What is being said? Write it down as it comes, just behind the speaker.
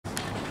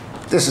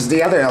This is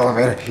the other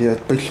elevator here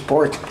at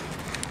Bridgeport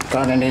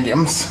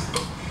Condominiums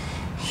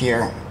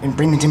here in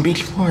Bradenton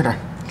Beach, Florida.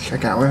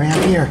 Check out what we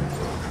have here.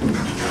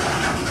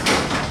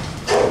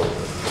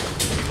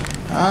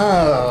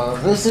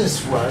 Oh, this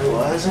is what it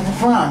was in the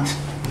front.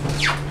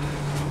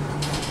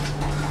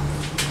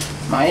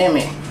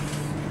 Miami.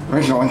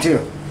 Original one too.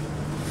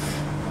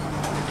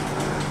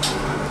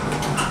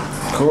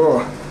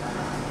 Cool.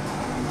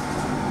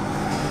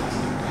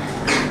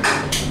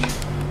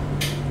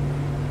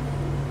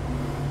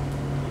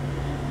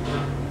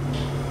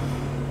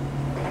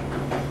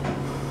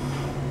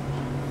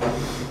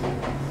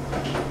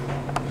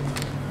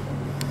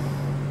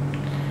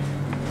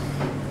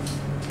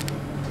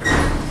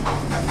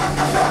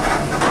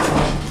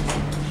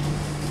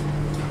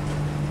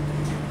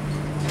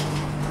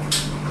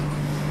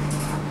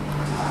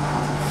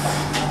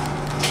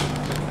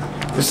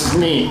 This is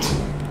neat.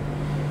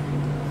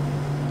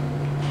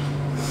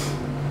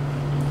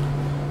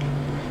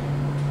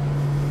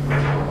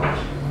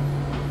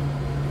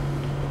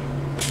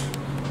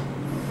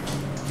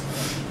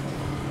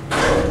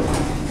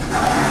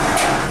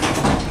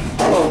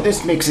 Oh,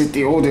 this makes it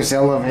the oldest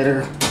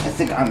elevator, I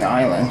think, on the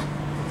island.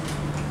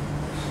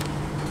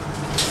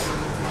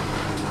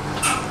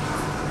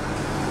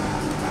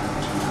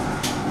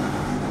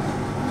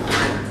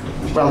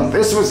 Well,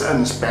 this was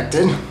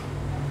unexpected.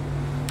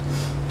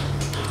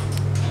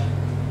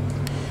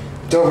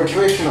 Dover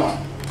traditional.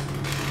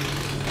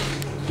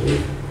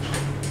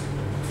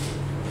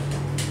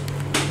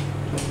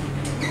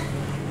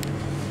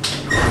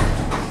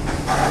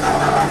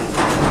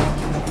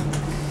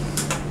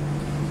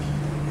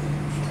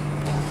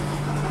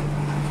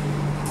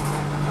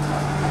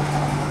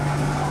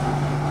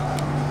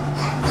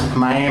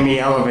 Miami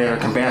elevator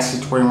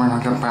capacity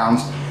 2,100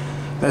 pounds.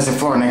 That's a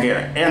floor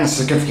negator and a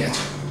certificate.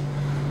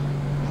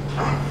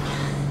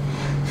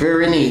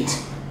 Very neat.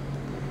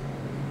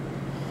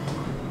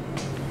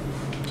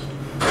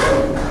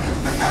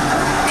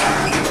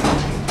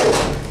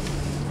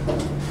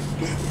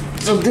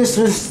 So this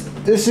is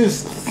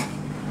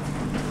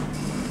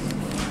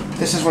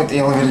what the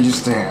elevator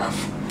used to have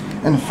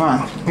in the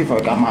front before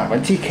it got modded by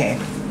TK.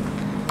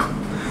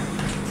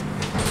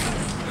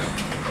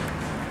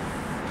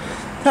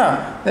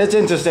 Huh, that's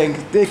interesting.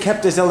 They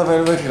kept this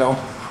elevator original,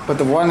 but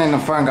the one in the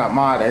front got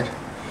modded.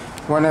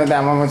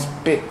 That one was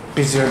a bit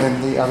busier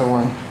than the other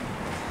one.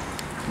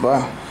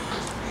 But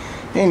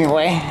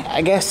anyway,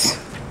 I guess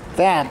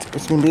that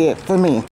is gonna be it for me.